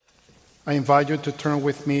I invite you to turn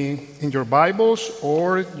with me in your Bibles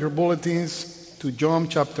or your bulletins to John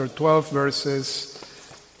chapter 12, verses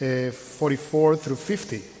 44 through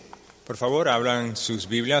 50. Por favor, abran sus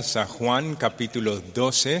Biblias a Juan capítulo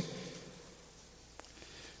 12.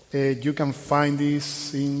 You can find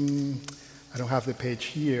this in, I don't have the page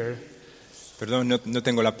here. Perdón, no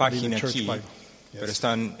tengo la página Church aquí, Bible. pero Yes.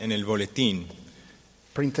 están en el boletín,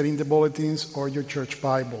 Printed in the bulletins or your church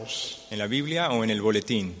Bibles. en la Biblia o en el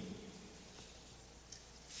boletín.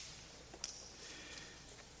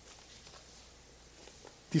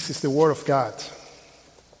 This is the word of God.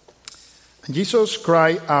 And Jesus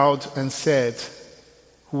cried out and said,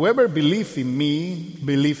 "Whoever believes in me,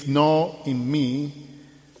 believe not in me,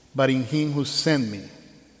 but in him who sent me.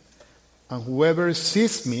 And whoever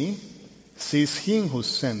sees me, sees him who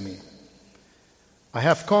sent me. I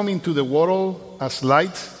have come into the world as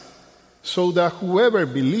light, so that whoever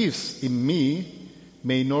believes in me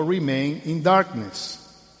may not remain in darkness.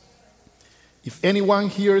 If anyone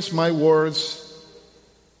hears my words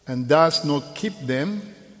and does not keep them,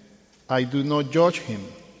 I do not judge him,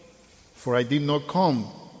 for I did not come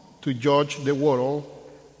to judge the world,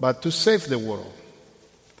 but to save the world.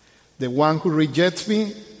 The one who rejects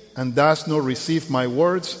me and does not receive my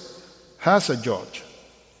words has a judge.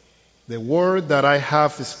 The word that I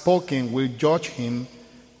have spoken will judge him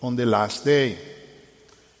on the last day.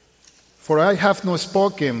 For I have not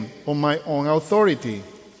spoken on my own authority,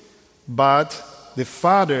 but the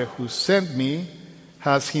Father who sent me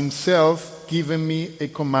has himself given me a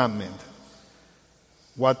commandment,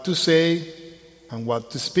 what to say and what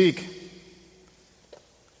to speak.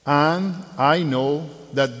 And I know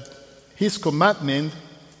that his commandment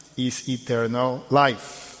is eternal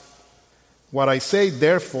life. What I say,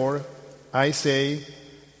 therefore, I say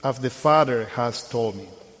as the Father has told me."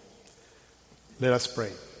 Let us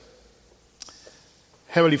pray.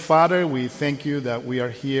 Heavenly Father, we thank you that we are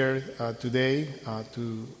here today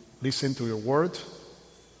to listen to your word.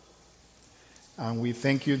 And we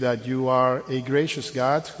thank you that you are a gracious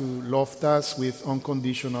God who loved us with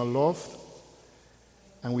unconditional love.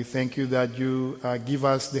 And we thank you that you give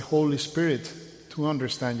us the Holy Spirit to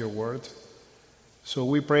understand your word. So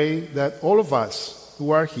we pray that all of us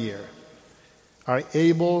who are here are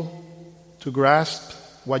able to grasp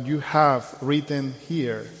what you have written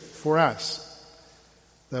here for us.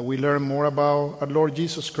 That we learn more about our Lord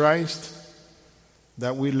Jesus Christ,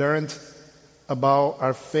 that we learned about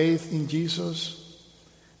our faith in Jesus,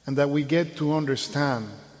 and that we get to understand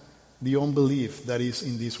the unbelief that is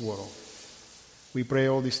in this world. We pray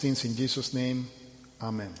all these things in Jesus' name.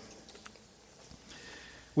 Amen.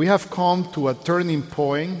 We have come to a turning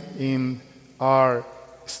point in our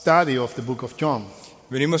study of the book of John.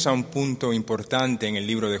 Venimos a un punto importante en el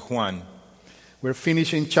libro de Juan. We're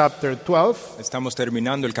finishing chapter 12, Estamos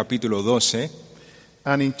terminando el capítulo 12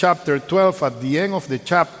 and in chapter 12, at the end of the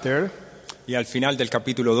chapter, y al final del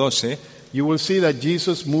capítulo 12 you will see that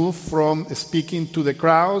Jesus moved from speaking to the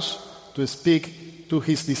crowds to speak to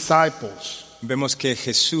his disciples. vemos que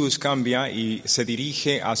Jesús cambia y se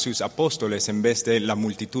dirige a sus apóstoles en vez de las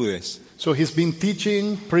multitudes. So he's been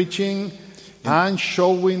teaching, preaching, and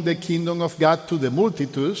showing the kingdom of God to the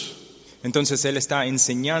multitudes. Entonces Él está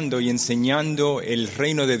enseñando y enseñando el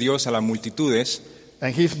reino de Dios a las multitudes.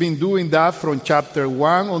 And he's been doing that from chapter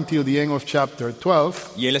 1 until the end of chapter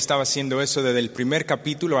 12. Y Él estaba haciendo eso desde el primer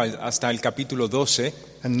capítulo hasta el capítulo 12.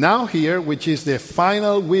 And now here, which is the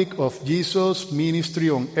final week of Jesus' ministry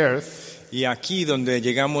on earth, Y aquí donde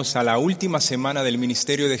llegamos a la última semana del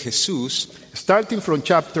ministerio de Jesús, starting from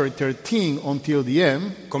chapter 13 until the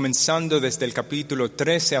end, comenzando desde el capítulo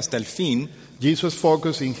 13 hasta el fin, Jesus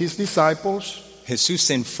focused in his disciples, Jesús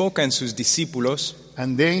se enfoca en sus discípulos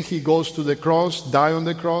and then he goes to the cross, die on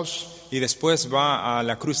the cross. y después va a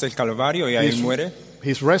la cruz del Calvario y ahí muere.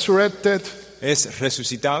 He's resurrected, Es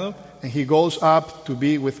resucitado and he goes up to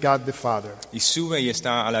be with God the Father. y sube y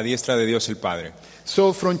está a la diestra de Dios el Padre.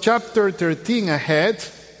 So from chapter 13 ahead,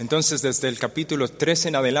 Entonces desde el capítulo 13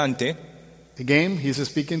 en adelante, again, he's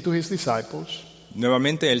speaking to his disciples.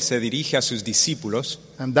 nuevamente Él se dirige a sus discípulos.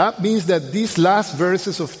 And that means that these last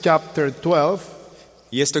verses of chapter 12,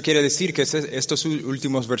 Y esto quiere decir que estos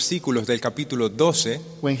últimos versículos del capítulo 12,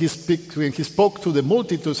 when he spoke to the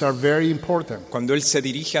multitudes, are very important. cuando Él se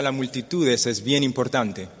dirige a las multitudes, es bien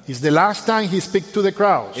importante. It's the last time he speaks to the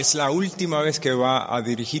crowds. Es la última vez que va a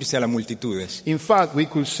dirigirse a las multitudes. In fact, we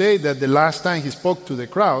could say that the last time he spoke to the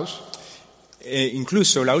crowds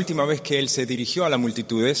Incluso la última vez que Él se dirigió a las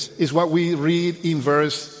multitudes is what we read in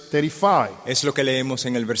verse 35. es lo que leemos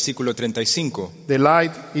en el versículo 35. The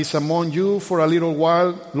light is among you for a little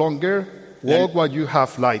while longer. Walk while you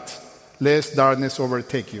have light, lest darkness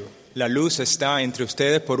overtake you. La luz está entre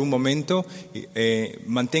ustedes por un momento,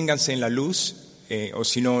 manténganse en la luz, o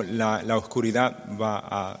si no, la oscuridad va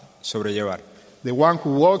a sobrellevar. The one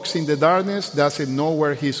who walks in the darkness doesn't know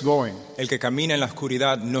where he's going. El que camina en la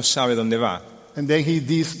oscuridad no sabe dónde va. And then he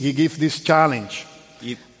gives this challenge.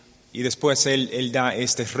 Y después él da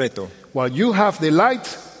este reto. While you have the light,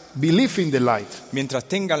 believe in the light, Mientras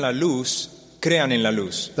tengan la luz, crean en la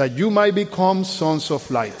luz, that you might become sons of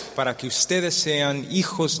light. para que ustedes sean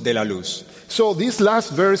hijos de la luz. So these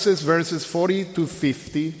last verses 40 to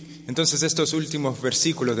 50, Entonces estos últimos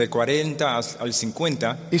versículos de 40 al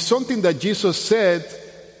 50 is something that Jesus said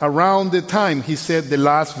around the time he said the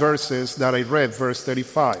last verses that I read, verse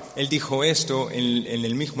 35. Él dijo esto en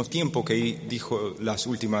el mismo tiempo que dijo las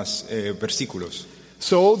últimas versículos.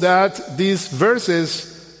 So that these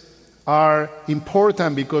verses are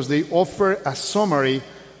important because they offer a summary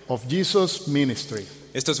of Jesus' ministry.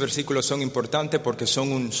 Estos versículos son importantes porque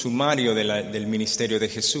son un sumario del ministerio de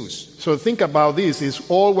Jesús. So think about this. It's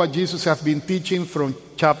all what Jesus has been teaching from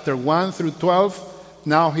chapter 1 through 12.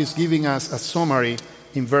 Now he's giving us a summary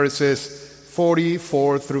in verses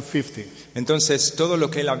 44 through 50. Entonces, todo lo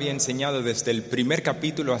que él había enseñado desde el primer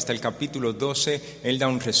capítulo hasta el capítulo 12, él da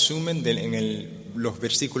un resumen los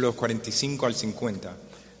versículos 45 al 50.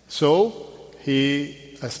 So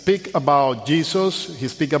he speaks about Jesus, he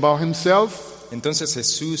speaks about himself, Entonces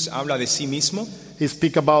Jesús habla de sí mismo, he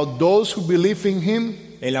speaks about those who believe in him,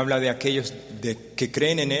 él habla de aquellos que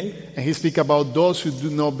creen en él and he speaks about those who do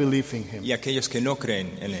not believe in him. y aquellos que no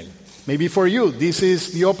creen en él. Maybe for you, this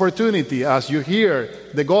is the opportunity as you hear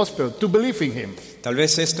the gospel to believe in him. Tal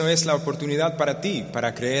vez esto es la oportunidad para ti,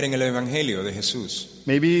 para creer en el Evangelio de Jesús.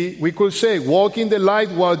 Maybe we could say walk in the light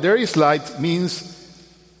while there is light means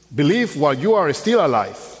believe while you are still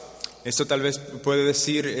alive. Esto tal vez puede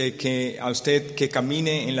decir que a usted que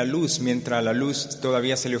camine en la luz mientras la luz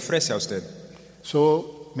todavía se le ofrece a usted.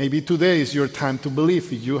 So maybe today is your time to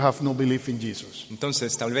believe if you have no belief in Jesus.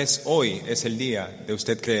 Entonces tal vez hoy es el día de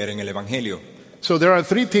usted creer en el Evangelio. So there are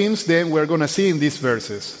three themes then we're going to see in these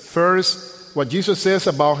verses. First, what Jesus says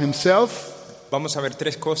about himself. Vamos a ver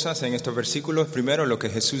tres cosas en estos versículos. Primero, lo que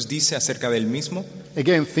Jesús dice acerca del mismo.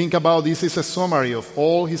 Again, think about this is a summary of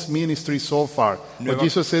all his ministry so far. What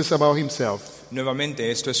Jesus says about himself. Nuevamente,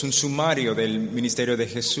 esto es un sumario del ministerio de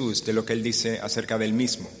Jesús, de lo que él dice acerca del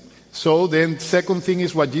mismo. So then, second thing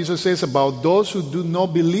is what Jesus says about those who do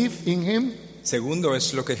not believe in him. Segundo,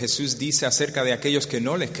 es lo que Jesús dice acerca de aquellos que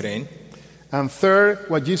no les creen. And third,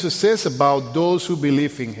 what Jesus says about those who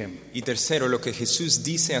believe in him. Y tercero, lo que Jesús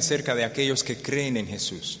dice acerca de aquellos que creen en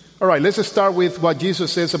Jesús. All right, let's start with what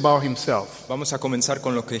Jesus says about himself. Vamos a comenzar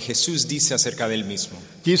con lo que Jesús dice acerca del mismo.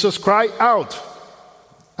 Jesus cried out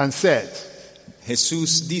and said,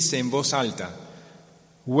 Jesús dice en voz alta,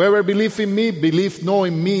 whoever believes in me, believe not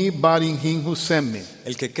in me, but in him who sent me.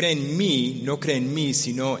 el que cree en mí, no cree en mí,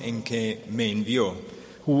 sino en que me envió.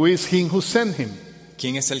 Who is him who sent him?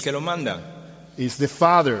 ¿Quién es el que lo manda? Is the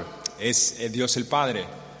Father. Es Dios el Padre.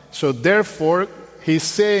 So therefore, he's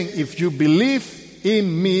saying, if you believe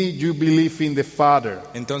in me, you believe in the Father.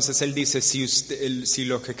 Entonces él dice, si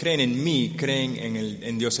los que creen en mí, creen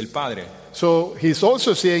en Dios el Padre. So he's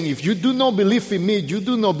also saying, if you do not believe in me, you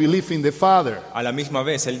do not believe in the Father. A la misma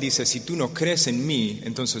vez él dice, si tú no crees en mí,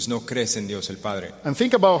 entonces no crees en Dios el Padre. And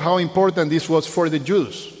think about how important this was for the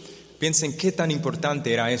Jews. Piensen qué tan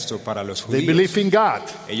importante era esto para los They judíos. believe in God.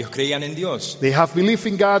 Ellos creían en Dios. They have believed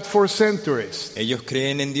in God for centuries. Ellos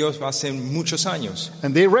creen en Dios hace muchos años,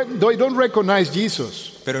 And they don't recognize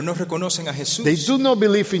Jesus. pero no reconocen a Jesús. They do not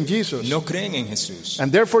believe in Jesus. No creen en Jesús.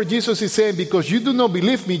 And therefore Jesus is saying, because you do not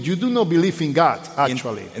believe me, you do not believe in God, Y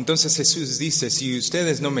actually. entonces Jesús dice, si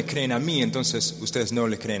ustedes no me creen a mí, entonces ustedes no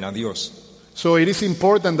le creen a Dios. So it is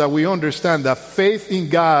important that we understand that faith in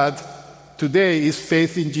God today is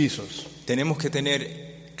faith in Jesus. Tenemos que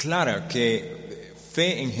tener clara que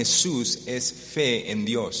fe en Jesús es fe en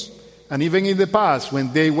Dios. And even in the past,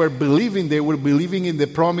 when they were believing in the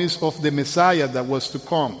promise of the Messiah that was to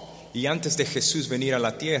come. Y antes de Jesús venir a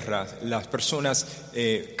la tierra, las personas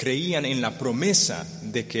creían en la promesa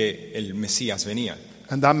de que el Mesías venía.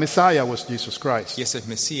 And that Messiah was Jesus Christ. Y ese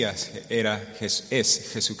Mesías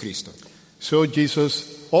es Jesucristo. So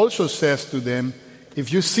Jesus also says to them,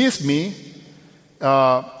 if you sees me,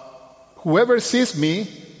 whoever sees me,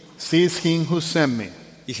 sees him who sent me.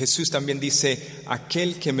 Y Jesús también dice,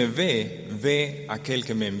 aquel que me ve, ve aquel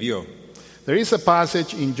que me envió. There is a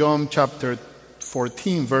passage in John chapter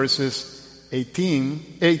 14, verses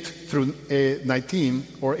 8 through 19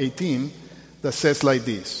 or 18 that says like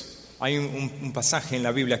this. Hay un pasaje en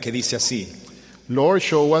la Biblia que dice así. Lord,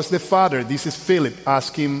 show us the Father. This is Philip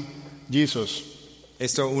asking Jesus.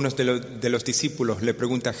 Esto uno de los discípulos le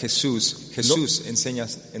pregunta a Jesús,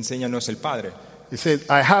 enséñanos el Padre. He said,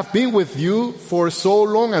 I have been with you for so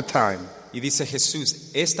long a time, Y dice Jesús,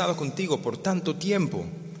 he estado contigo por tanto tiempo,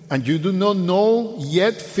 and you do not know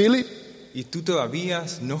yet, Philip? ¿y tú todavía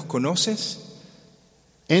nos conoces?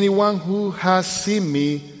 Anyone who has seen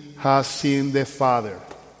me has seen the Father.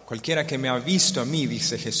 Cualquiera que me ha visto a mí,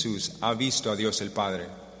 dice Jesús, ha visto a Dios el Padre.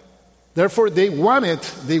 Therefore, they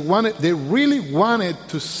really wanted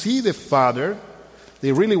to see the Father.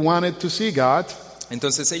 They really wanted to see God,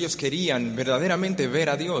 Entonces ellos querían verdaderamente ver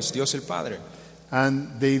a Dios, Dios el Padre,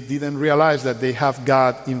 and they didn't realize that they have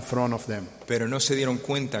God in front of them. pero no se dieron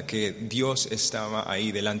cuenta que Dios estaba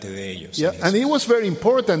ahí delante de ellos. Yeah, and it was very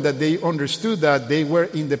important that they understood that they were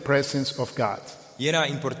in the presence of God. Y era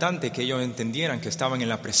importante que ellos entendieran que estaban en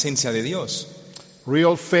la presencia de Dios.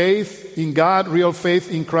 Real faith in God, real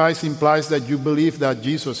faith in Christ implies that you believe that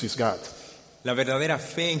Jesus is God. La verdadera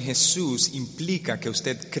fe en Jesús implica que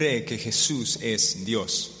usted cree que Jesús es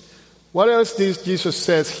Dios. What else does Jesus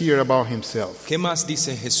says here about himself? ¿Qué más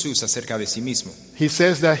dice Jesús acerca de sí mismo? He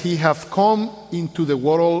says that he have come into the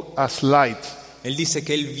world as light. Él dice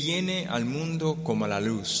que Él viene al mundo como a la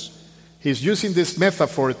luz. He's using this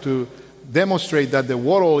metaphor to demonstrate that the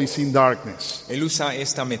world is in darkness. Él usa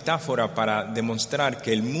esta metáfora para demostrar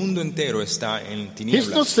que el mundo entero está en He's not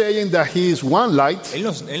tinieblas. saying that he is one light, Él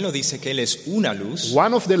no dice que Él es una luz,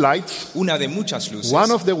 one of the lights, una de muchas luces,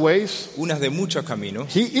 one of the ways. una de muchos caminos.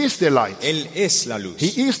 He is the light. Él es la luz.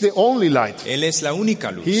 He is the only light. Él es la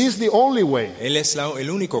única luz. He is the only way. Él es el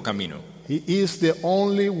único camino. He is the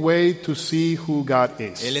only way to see who God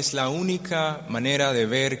is. Él es la única manera de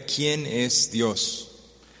ver quién es Dios.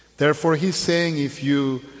 Therefore, he's saying, if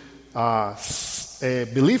you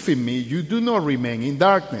believe in me, you do not remain in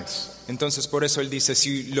darkness. Entonces por eso Él dice,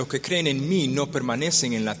 si los que creen en mí no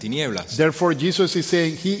permanecen en las tinieblas. Therefore, Jesus is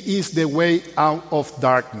saying, he is the way out of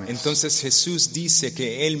darkness. Entonces Jesús dice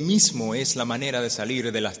que Él mismo es la manera de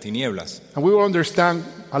salir de las tinieblas. And we will understand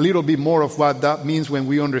a little bit more of what that means when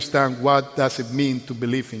we understand what does it mean to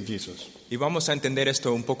believe in Jesus. Y vamos a entender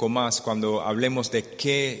esto un poco más cuando hablemos de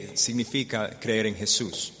qué significa creer en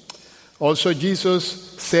Jesús. Also,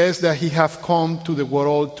 Jesus says that he have come to the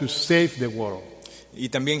world to save the world. Y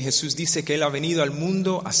también Jesús dice que Él ha venido al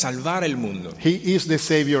mundo a salvar el mundo. He is the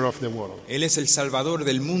Savior of the world. Él es el salvador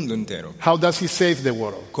del mundo entero. How does he save the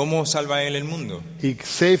world? ¿Cómo salva Él el mundo? He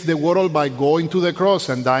saved the world by going to the cross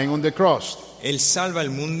and dying on the cross. Él salva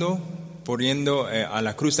el mundo poniendo a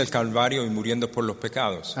la cruz del Calvario y muriendo por los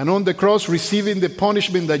pecados. And on the cross, receiving the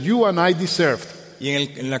punishment that you and I deserved. Y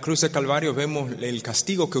en la cruz del Calvario vemos el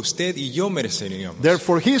castigo que usted y yo mereceríamos.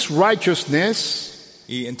 Therefore, his righteousness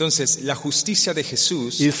Y entonces la justicia de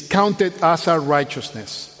Jesús is counted as our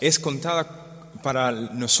righteousness. es contada para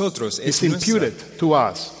nosotros, It's es nuestra, imputed to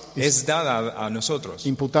us. es dada a nosotros,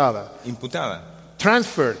 Imputada. imputada,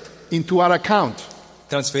 Transferred into our account.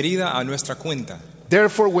 transferida a nuestra cuenta.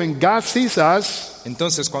 Therefore, when God sees us,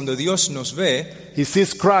 Entonces cuando Dios nos ve, he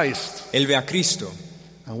sees Christ. Él ve a Cristo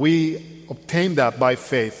And we obtain that by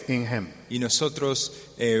faith in him. y nosotros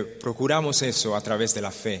procuramos eso a través de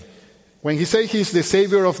la fe. When he says he's the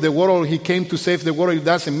Savior of the world, he came to save the world, it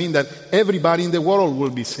doesn't mean that everybody in the world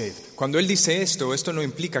will be saved. Cuando Él dice esto no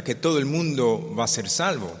implica que todo el mundo va a ser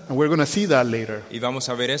salvo. And we're going to see that later. Y vamos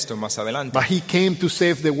a ver esto más adelante. But he came to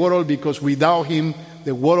save the world because without him,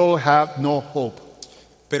 the world had no hope.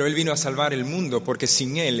 Pero Él vino a salvar el mundo porque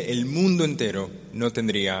sin Él el mundo entero no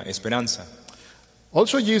tendría esperanza.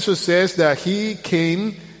 Also, Jesus says that he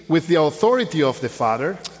came with the authority of the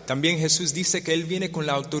Father, También Jesús dice que Él viene con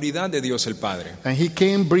la autoridad de Dios el Padre. and he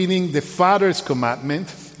came bringing the Father's commandment.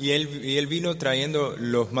 Y él vino trayendo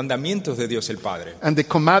los mandamientos de Dios el Padre. And the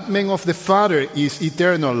commandment of the Father is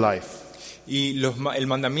eternal life. Y el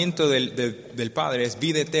mandamiento del Padre es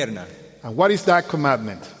vida eterna. And what is that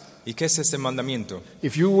commandment? ¿Y qué es ese mandamiento?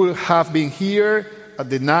 If you would have been here at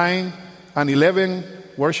the 9 and 11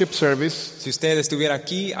 worship service, Si usted estuviera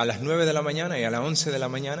aquí a las 9 de la mañana y a las 11 de la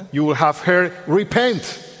mañana, you will have heard, repent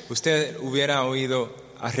usted hubiera oído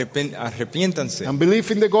arrepiéntanse and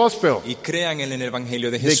believe in the gospel. y crean en el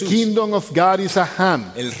Evangelio de The Jesús. kingdom of God is at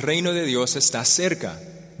hand. El reino de Dios está cerca.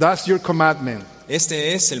 That's your commandment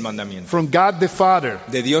Este es el mandamiento from God the Father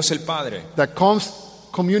de Dios el Padre, that comes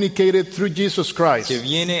communicated through Jesus Christ, que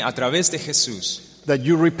viene a través de Jesús. that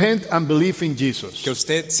you repent and believe in Jesus, Que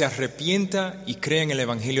usted se arrepienta y crea en el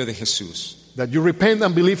Evangelio de Jesús. that you repent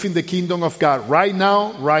and believe in the kingdom of God right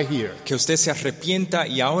now, right here. Que usted se arrepienta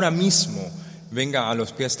y ahora mismo venga a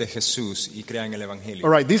los pies de Jesús y crea en el Evangelio.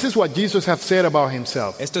 All right, this is what Jesus has said about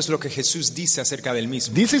himself. Esto es lo que Jesús dice acerca del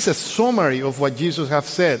mismo. This is a summary of what Jesus has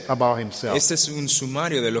said about himself. Este es un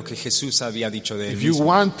sumario de lo que Jesús había dicho de él If you mismo.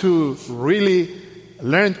 want to really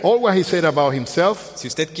learn all what he said about himself, Si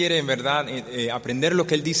usted quiere en verdad aprender lo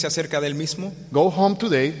que él dice acerca del mismo, go home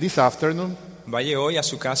today, this afternoon, vaya hoy a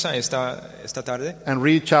su casa esta tarde and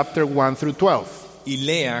read chapter 1 through 12. y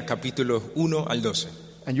lea capítulos 1 al 12.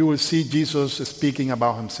 And you will see Jesus speaking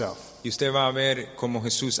about himself. Y usted va a ver cómo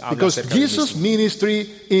Jesús habla Because acerca del Jesus' mismo. ministry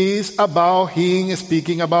is about him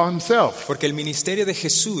speaking about himself. Porque el ministerio de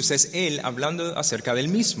Jesús es él hablando acerca del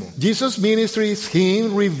mismo. Jesus' ministry is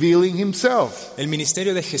him revealing himself El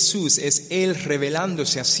ministerio de Jesús es él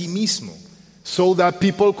revelándose a sí mismo so that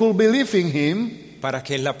people could believe in him para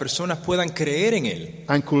que las personas puedan creer en él,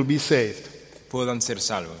 and could be saved. puedan ser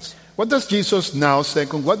salvos. What does Jesus now,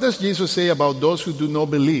 second, what does Jesus say about those who do not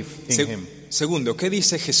believe in Se- him? Segundo, ¿qué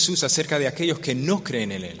dice Jesús acerca de aquellos que no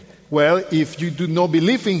creen en él? Well, if you do not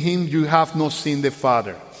believe in him, you have not seen the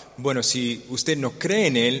Father. Bueno, si usted no cree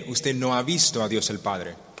en él, usted no ha visto a Dios el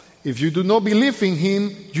Padre. If you do not believe in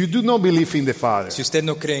him, you do not believe in the Father. Si usted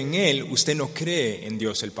no cree en él, usted no cree en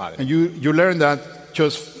Dios el Padre. And you learn that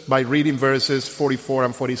just by reading verses 44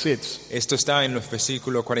 and 46. Esto está en los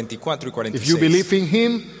versículos 44 y 46. If you believe in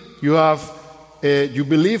him, you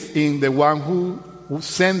believe in the one who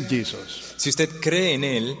sent Jesus. Si usted cree en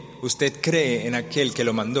él, usted cree en aquel que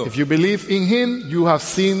lo mandó. If you believe in him, you have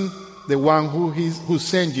seen the one who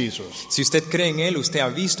sent Jesus. Si usted cree en él, usted ha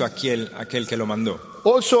visto a aquel que lo mandó.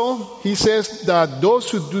 Also, he says that those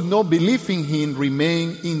who do not believe in him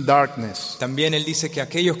remain in darkness. También él dice que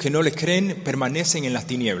aquellos que no le creen permanecen en las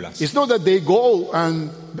tinieblas. It's not that they go and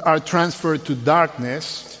are transferred to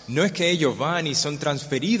darkness. No es que ellos van y son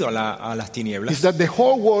transferidos a las It's tinieblas. that the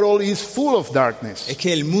whole world is full of darkness. Es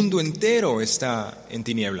que el mundo entero está en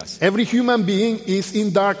tinieblas. Every human being is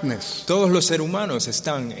in darkness. Todos los seres humanos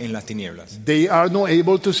están en las tinieblas. They are not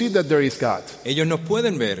able to see that there is God. Ellos no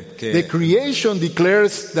pueden ver The que creation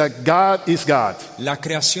declares that God is God. la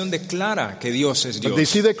creación declara que Dios es But they Dios.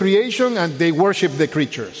 see the creation and they worship the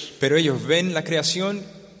creatures. Pero ellos ven la creación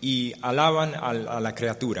y alaban a la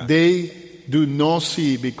criatura. They do not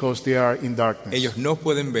see because they are in darkness. Ellos no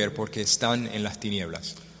pueden ver porque están en las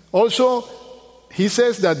tinieblas. Also, he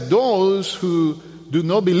says that those who do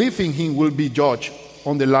not believe in him will be judged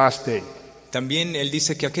on the last day. También él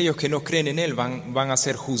dice que aquellos que no creen en él van a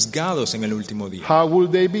ser juzgados en el último día. How will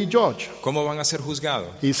they be judged? ¿Cómo van a ser juzgados?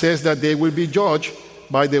 He says that they will be judged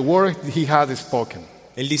by the word he had spoken.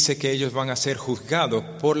 Él dice que ellos van a ser juzgados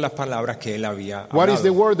por las palabras que él había What is the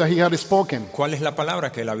hablado. word that he had spoken? ¿Cuál es la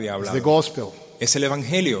palabra que él había It's the hablado? gospel. Es el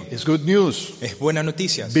evangelio. It's good news. Es buenas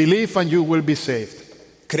noticias. Believe and you will be saved.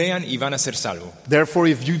 Crean y van a ser salvos. Therefore,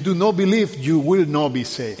 if you do not believe, you will not be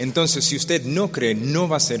saved. Entonces, si usted no cree, no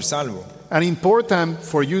va a ser salvo. And important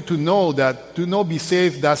for you to know that to not be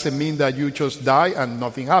saved doesn't mean that you just die and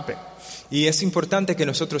nothing happened. Y es importante que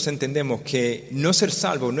nosotros entendemos que no ser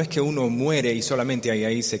salvo no es que uno muere y solamente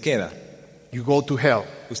ahí se queda. You go to hell.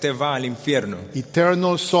 Usted va al infierno.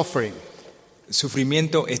 Eternal suffering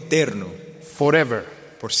Sufrimiento eterno, forever.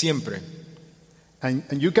 por siempre. And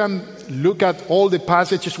you can look at all the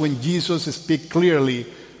passages when Jesus speaks clearly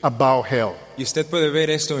about hell. Y usted puede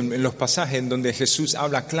ver esto en los pasajes en donde Jesús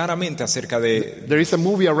habla claramente acerca de... There is a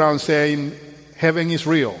movie around saying heaven is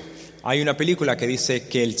real. Hay una película que dice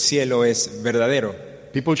que el cielo es verdadero.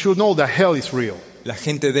 People should know that hell is real. La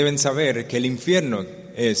gente debe saber que el infierno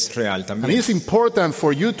es real And también. it's important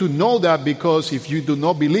for you to know that because if you do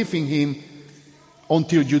not believe in him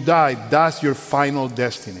until you die, that's your final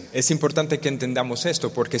destiny. Es importante que entendamos esto,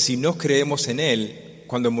 porque si no creemos en Él,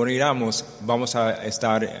 cuando moriramos, vamos a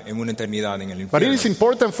estar en una eternidad en el But it is infierno.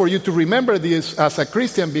 important for you to remember this as a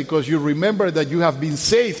Christian because you remember that you have been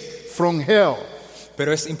saved from hell.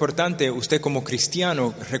 Pero es importante usted como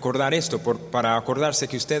cristiano recordar esto, para acordarse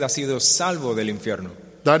que usted ha sido salvo del infierno.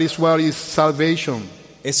 That is what is salvation.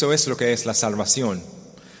 Eso es lo que es la salvación.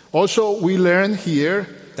 Also, we learn here,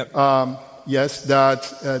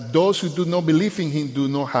 that those who do not believe in him do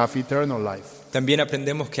not have eternal life. También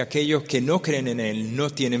aprendemos que aquellos que no creen en Él no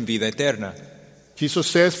tienen vida eterna. Jesus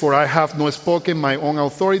says, "For I have not spoken my own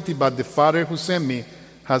authority, but the Father who sent me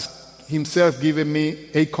has himself given me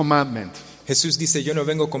a commandment." Jesús dice, yo no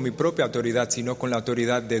vengo con mi propia autoridad, sino con la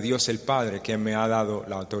autoridad de Dios el Padre, que me ha dado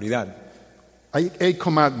la autoridad. A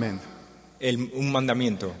commandment. Un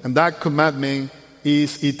mandamiento. And that commandment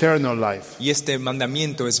is eternal life. Y este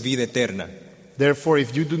mandamiento es vida eterna. Therefore,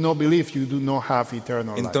 if you do not believe, you do not have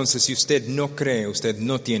eternal life. Entonces, si usted no cree, usted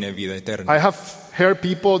no tiene vida I eterna. have heard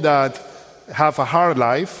people that have a hard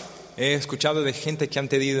life, He escuchado de gente que han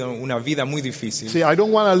tenido una vida muy difícil. Say, I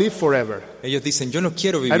don't want to live forever. Ellos dicen, yo no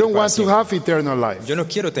quiero I vivir don't para want to siempre. have eternal life. Yo no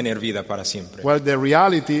quiero tener vida para siempre. Well, the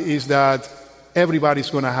reality is that everybody's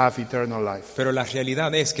going to have eternal life. Pero la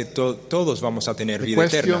realidad es que todos vamos a tener vida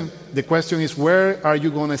eterna. The question is, where are you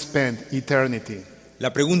going to spend eternity?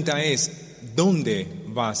 La pregunta es, ¿dónde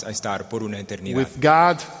vas a estar por una eternidad? With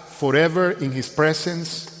God forever in His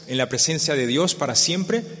presence, ¿En la presencia de Dios para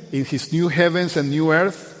siempre? in His new heavens and new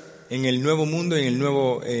earth, ¿En el nuevo mundo, en el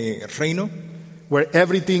nuevo reino? where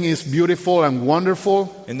everything is beautiful and wonderful,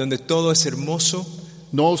 ¿En donde todo es hermoso,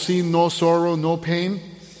 no sin, no sorrow, no pain,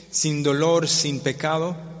 sin dolor, sin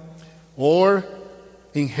pecado? or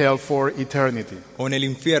in hell for eternity? ¿O en el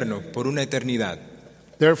infierno por una eternidad?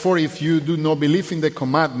 Therefore, if you do not believe in the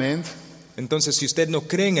commandment, Entonces, si usted no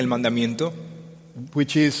cree en el mandamiento,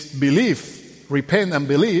 which is believe, repent and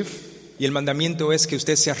believe, y el mandamiento es que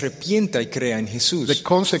usted se arrepienta y crea en the Jesús,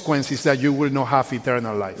 consequence is that you will not have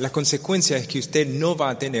eternal life. la consecuencia es que usted no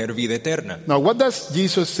va a tener vida eterna. Now, what does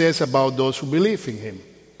Jesus says about those who believe in Him?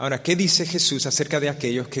 Ahora, ¿qué dice Jesús acerca de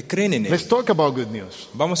aquellos que creen en Let's Él? talk about good news.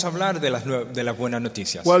 Vamos a hablar de las buenas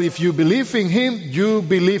noticias. Well, if you believe in Him, you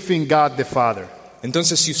believe in God the Father.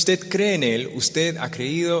 Entonces, si usted cree en Él, usted ha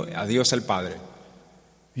creído a Dios el Padre.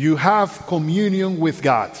 You have communion with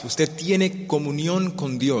God. Usted tiene comunión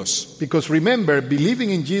con Dios. Because remember,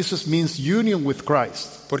 believing in Jesus means union with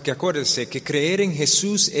Christ. Porque acuérdese que creer en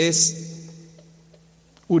Jesús es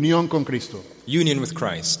Unión con Cristo. union with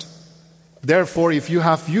Christ. Therefore, if you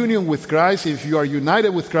have union with Christ, if you are united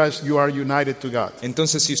with Christ, you are united to God.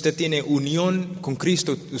 Entonces, si usted tiene unión con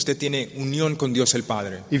Cristo, usted tiene unión con Dios el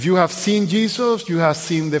Padre. If you have seen Jesus, you have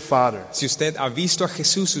seen the Father. Si usted ha visto a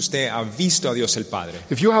Jesús, usted ha visto a Dios el Padre.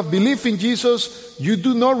 If you have believed in Jesus, you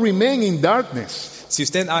do not remain in darkness. Si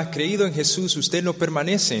usted ha creído en Jesús, usted no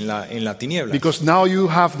permanece en la tiniebla. Because now you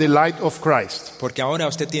have the light of Christ. Porque ahora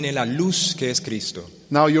usted tiene la luz que es Cristo.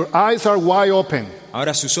 Now your eyes are wide open.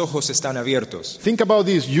 Ahora sus ojos están abiertos. Think about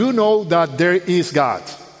this. You know that there is God.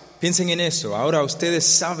 Piensen en eso. Ahora ustedes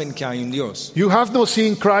saben que hay un Dios. You have not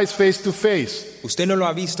seen Christ face to face. Usted no lo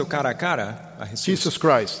ha visto cara a cara a Jesús. Jesus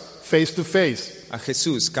Christ, face to face. A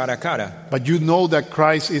Jesús cara a cara. But you know that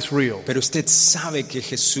Christ is real. Pero usted sabe que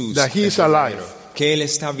Jesús That he es is alive. verdadero, que Él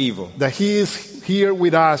está vivo, That He is here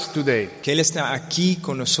with us today. que Él está aquí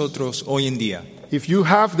con nosotros hoy en día. If you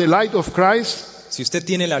have the light of Christ, Si usted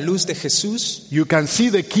tiene la luz de Jesús, you can see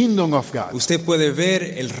the kingdom of God. usted puede ver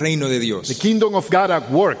el reino de The Dios. kingdom of God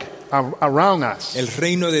at work around us. El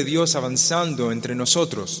reino de Dios avanzando entre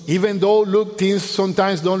nosotros. Even though things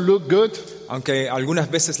sometimes don't look good, Aunque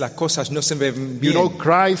algunas veces las cosas no se ven you know bien,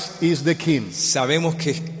 Christ is the King. sabemos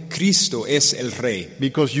que Cristo es el Rey,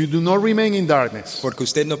 Because you do not remain in darkness. porque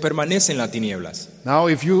usted no permanece en las tinieblas. Now,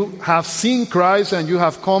 if you have seen Christ and you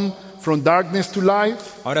have come from darkness to light,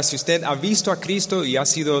 Ahora, si usted ha visto a Cristo y ha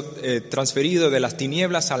sido transferido de las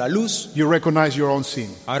tinieblas a la luz, you recognize your own sin.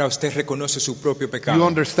 ahora usted reconoce su propio You pecado.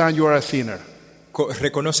 understand you are a sinner.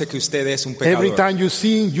 Reconoce que usted es un Every pecador. time you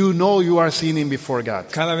sin, you know you are sinning before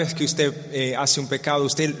God. Cada vez que usted hace un pecado,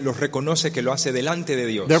 usted lo reconoce que lo hace delante de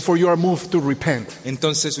Dios. Therefore, you are moved to repent.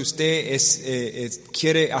 Entonces usted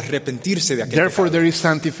quiere arrepentirse de aquel Therefore, pecado. there is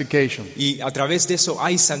sanctification. Y a través de eso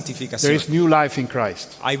hay There santificación. is new life in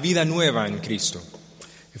Christ. Hay vida nueva en Cristo.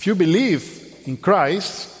 If you believe in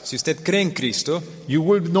Christ, Si usted cree en Cristo, you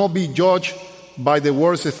will not be judged by the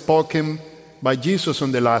words spoken by Jesus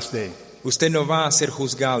on the last day. usted no va a ser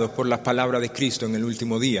juzgado por la palabra de Cristo en el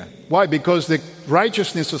último día. Why? Because the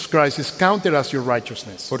righteousness of Christ is counted as your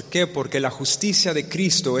righteousness. ¿Por qué? Porque la justicia de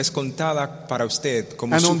Cristo es contada para usted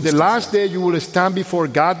como And su on the justicia. last day, you will stand before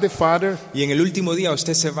God the Father, Y en el último día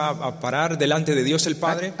usted se va a parar delante de Dios el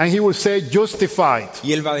Padre and He will say, justified.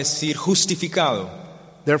 y Él va a decir justificado.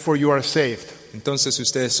 Therefore, you are saved. Entonces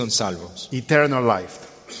ustedes son salvos. Eternal life.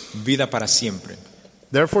 Vida para siempre.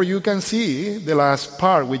 Therefore, you can see the last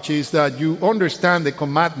part, which is that you understand the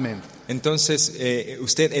commandment. Entonces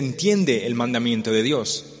usted entiende el mandamiento de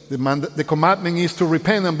Dios. The commandment is to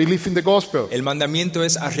repent and believe in the gospel. El mandamiento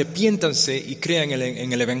es arrepiéntanse y crean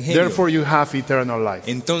en el Evangelio. Therefore, you have eternal life.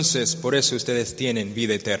 Entonces, por eso ustedes tienen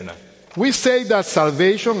vida eterna. We say that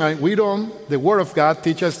salvation, and the Word of God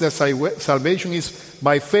teaches that salvation is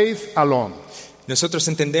by faith alone. Nosotros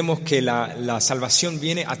entendemos que la salvación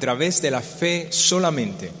viene a través de la fe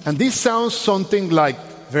solamente. And this sounds something like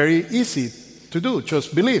very easy to do,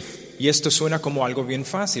 just believe. Y esto suena como algo bien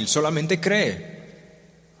fácil, solamente cree.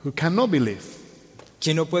 Who cannot believe?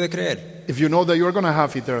 ¿Quién no puede creer? If you know that you're going to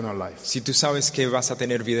have eternal life. Si tú sabes que vas a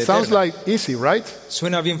tener vida Sounds eterna. like easy, right?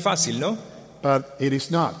 Suena bien fácil, ¿no? But it is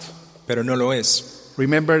not. Pero no lo es.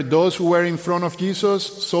 Remember, those who were in front of Jesus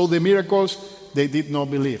saw the miracles, they did not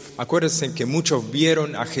believe. Acuérdense que muchos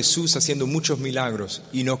vieron a Jesús haciendo muchos milagros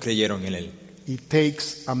y no creyeron en él. It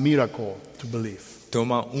takes a miracle to believe.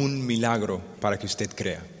 Toma un milagro para que usted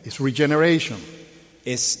crea. It's regeneration.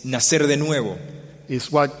 Es nacer de nuevo.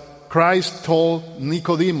 It's what Christ told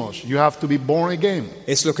Nicodemus, you have to be born again.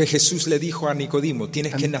 Es lo que Jesús le dijo a Nicodemo,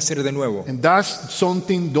 tienes que nacer de nuevo. And that's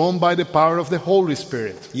something done by the power of the Holy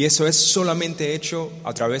Spirit. Y eso es solamente hecho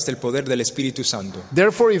a través del poder del Espíritu Santo.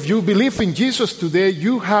 Therefore, if you believe in Jesus today,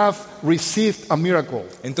 you have received a miracle.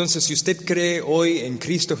 Entonces, si usted cree hoy en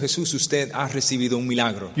Cristo Jesús, usted ha recibido un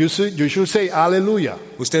milagro. You should say, Hallelujah.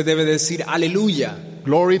 Usted debe decir, aleluya,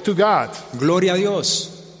 Glory to God. gloria a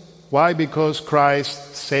Dios. Why? Because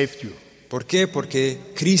Christ saved you. ¿Por qué? Porque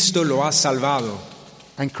Cristo lo ha salvado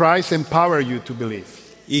And Christ empowered you to believe.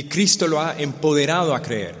 y Cristo lo ha empoderado a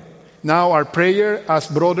creer. Now our prayer as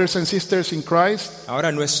brothers and sisters in Christ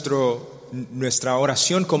Ahora nuestra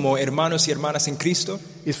oración como hermanos y hermanas en Cristo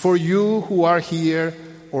is for you who are here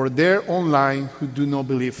or there online who do not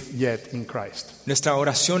believe yet in Christ. Nuestra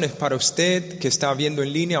oración es para usted que está viendo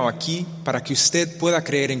en línea o aquí, para que usted pueda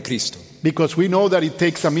creer en Cristo. Because we know that it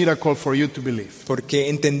takes a miracle for you to believe. Porque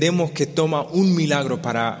entendemos que toma un milagro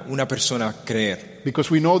para una persona creer.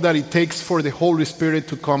 Because we know that it takes for the Holy Spirit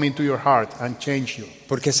to come into your heart and change you.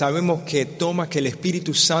 Porque sabemos que toma que el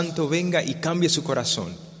Espíritu Santo venga y cambie su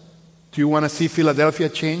corazón. Do you want to see Philadelphia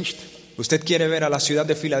changed? ¿Usted quiere ver a la ciudad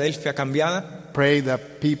de Filadelfia cambiada? Pray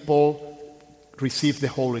that people receive the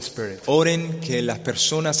Holy Spirit. Oren que las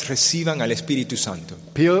personas reciban al Espíritu Santo.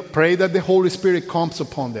 Pray that the Holy Spirit comes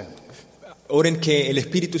upon them. Oren que el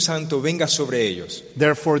Espíritu Santo venga sobre ellos.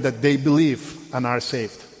 Therefore that they believe and are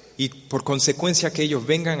saved. Y por consecuencia que ellos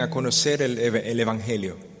vengan a conocer el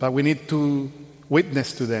Evangelio. But we need to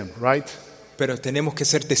witness to them, right? Pero tenemos que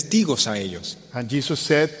ser testigos a ellos. And Jesus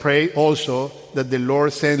said, pray also that the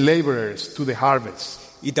Lord send laborers to the harvest.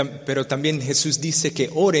 Pero también Jesús dice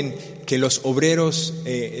que oren que los obreros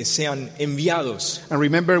sean enviados. And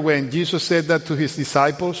remember when Jesus said that to his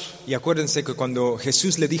disciples? Y acuérdense que cuando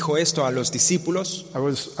Jesús le dijo esto a los discípulos,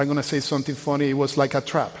 I'm going to say something funny. It was like a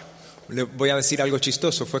trap. le voy a decir algo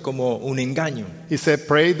chistoso, fue como un engaño. He said,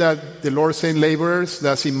 pray that the Lord send laborers.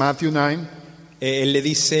 That's in Matthew 9. Él le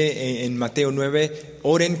dice en Mateo 9,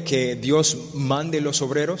 oren que Dios mande los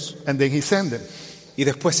obreros And then he sent them. y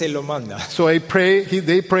después Él lo manda. So they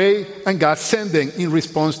pray, and God sent them in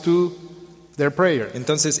response to their prayer.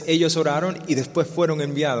 Entonces ellos oraron y después fueron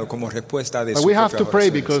enviados como respuesta de But sus we have to propias pray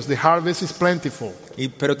oraciones. because the harvest is plentiful.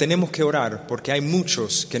 Pero tenemos que orar porque hay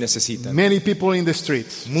muchos que necesitan. Many people in the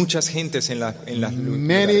streets. Muchas gentes en las Many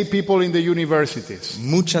lugares. people in the universities.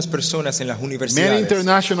 Muchas personas en las Many universidades.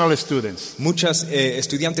 international students. Muchas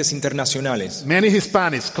estudiantes internacionales. Many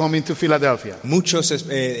Hispanics coming to Philadelphia. Muchos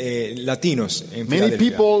latinos en Many Filadelfia.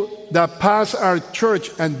 people that pass our church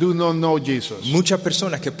and do not know Jesus. Muchas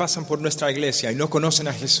personas que pasan por nuestra iglesia y no conocen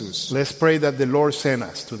a Jesús. Let's pray that the Lord send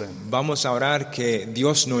us to them. Vamos a orar que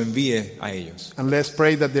Dios nos envíe a ellos. And let's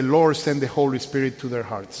pray that the Lord send the Holy Spirit to their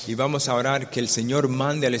hearts. Y vamos a orar que el Señor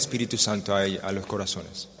mande al Espíritu Santo a los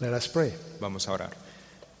corazones. Let us pray. Vamos a orar.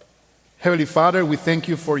 Heavenly Father, we thank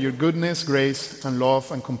you for your goodness, grace, and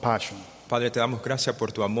love and compassion. Padre, te damos gracias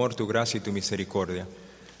por tu amor, tu gracia y tu misericordia.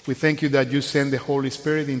 We thank you that you send the Holy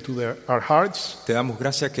Spirit into our hearts, Te damos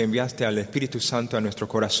gracias que enviaste al Espíritu Santo a nuestros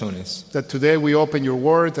corazones. that today we open your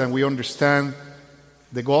word and we understand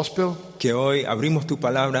the gospel Que hoy abrimos tu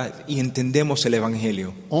palabra y entendemos el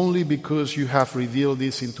Evangelio. only because you have revealed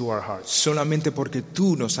this into our hearts. Solamente porque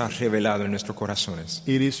tú nos has revelado en nuestros corazones.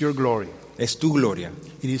 It is your glory. Es tu gloria,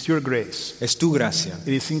 It is your grace. es tu gracia,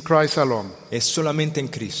 It is in Christ alone. es solamente en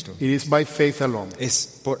Cristo, It is by faith alone.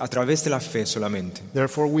 es a través de la fe solamente.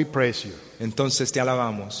 Therefore we praise you. Entonces te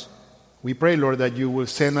alabamos. We pray, Lord, that you will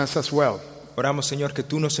send us as well Oramos, Señor, que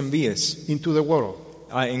tú nos envíes into the world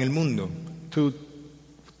en el mundo to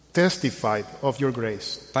testify of your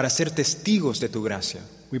grace. para ser testigos de tu gracia.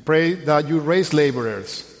 We pray that you raise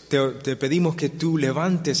laborers. Te pedimos que tú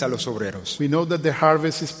levantes a los obreros. We know that the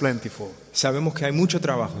harvest is plentiful. Sabemos que hay mucho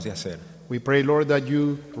trabajo de hacer. We pray, Lord, that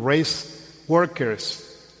you raise workers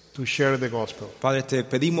to share the gospel. Padre, te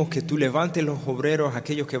pedimos que tú levantes los obreros,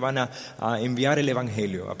 aquellos que van a enviar el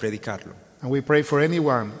Evangelio, a predicarlo. And we pray for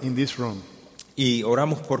anyone in this room Y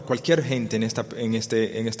oramos por cualquier gente en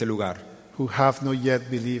este lugar who have not yet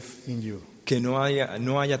believed in you. que no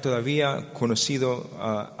haya todavía conocido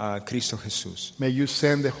a Cristo Jesús. May you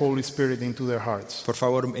send the Holy Spirit into their hearts, Por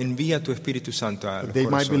favor, envía tu Espíritu Santo a that los they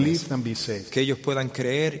might corazones, believe and be saved que ellos puedan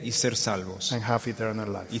creer y ser salvos and have eternal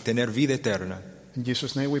y life. tener vida eterna. In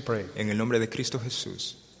Jesus' name we pray. En el nombre de Cristo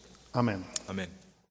Jesús. Amen. Amén.